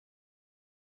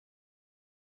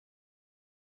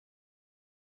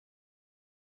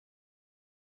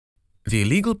The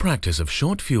illegal practice of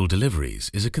short fuel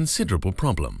deliveries is a considerable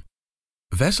problem.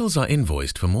 Vessels are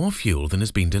invoiced for more fuel than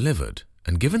has been delivered,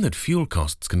 and given that fuel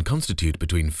costs can constitute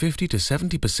between 50 to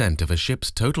 70% of a ship's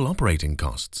total operating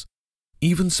costs,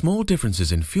 even small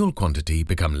differences in fuel quantity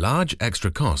become large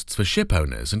extra costs for ship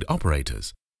owners and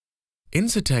operators.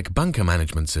 Insatech bunker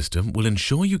management system will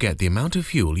ensure you get the amount of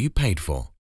fuel you paid for.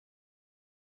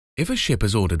 If a ship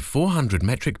has ordered 400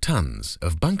 metric tons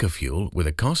of bunker fuel with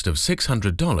a cost of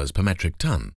 $600 per metric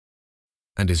ton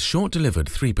and is short delivered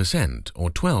 3% or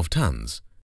 12 tons,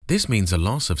 this means a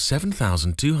loss of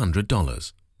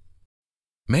 $7,200.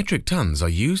 Metric tons are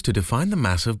used to define the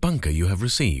mass of bunker you have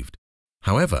received.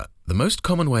 However, the most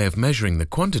common way of measuring the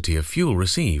quantity of fuel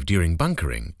received during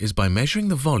bunkering is by measuring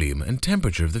the volume and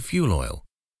temperature of the fuel oil,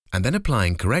 and then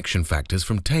applying correction factors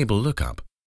from table lookup.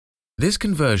 This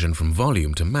conversion from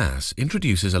volume to mass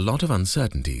introduces a lot of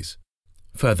uncertainties.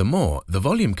 Furthermore, the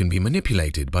volume can be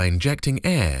manipulated by injecting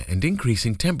air and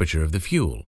increasing temperature of the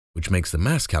fuel, which makes the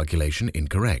mass calculation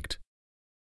incorrect.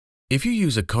 If you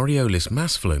use a Coriolis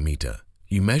mass flow meter,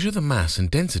 you measure the mass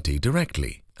and density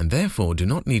directly, and therefore do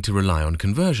not need to rely on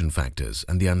conversion factors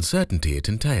and the uncertainty it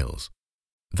entails.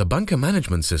 The bunker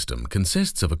management system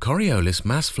consists of a Coriolis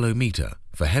mass flow meter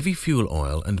for heavy fuel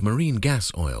oil and marine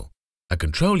gas oil, a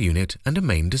control unit and a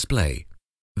main display.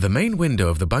 The main window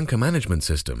of the bunker management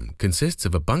system consists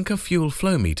of a bunker fuel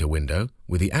flow meter window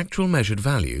with the actual measured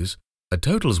values, a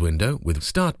totals window with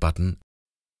start button,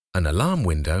 an alarm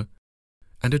window,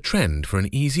 and a trend for an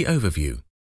easy overview.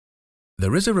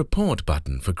 There is a report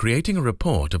button for creating a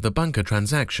report of the bunker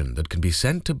transaction that can be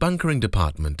sent to bunkering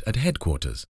department at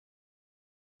headquarters.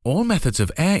 All methods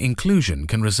of air inclusion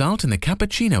can result in the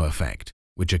cappuccino effect,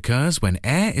 which occurs when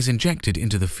air is injected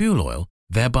into the fuel oil,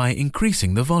 thereby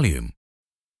increasing the volume.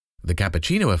 The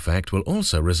cappuccino effect will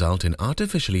also result in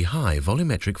artificially high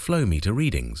volumetric flow meter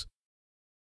readings.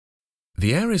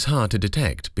 The air is hard to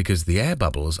detect because the air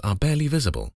bubbles are barely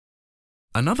visible.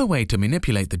 Another way to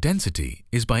manipulate the density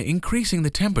is by increasing the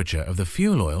temperature of the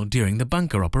fuel oil during the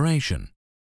bunker operation.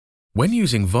 When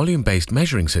using volume-based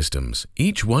measuring systems,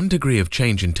 each 1 degree of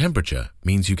change in temperature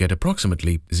means you get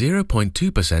approximately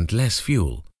 0.2% less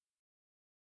fuel.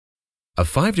 A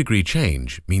 5-degree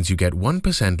change means you get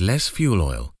 1% less fuel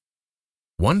oil.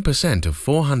 1% of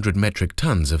 400 metric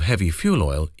tons of heavy fuel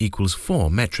oil equals 4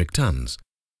 metric tons.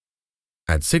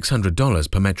 At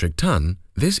 $600 per metric ton,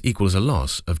 this equals a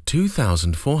loss of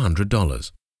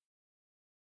 $2,400.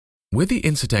 With the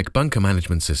Insatech bunker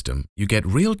management system, you get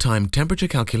real-time temperature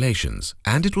calculations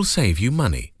and it will save you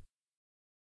money.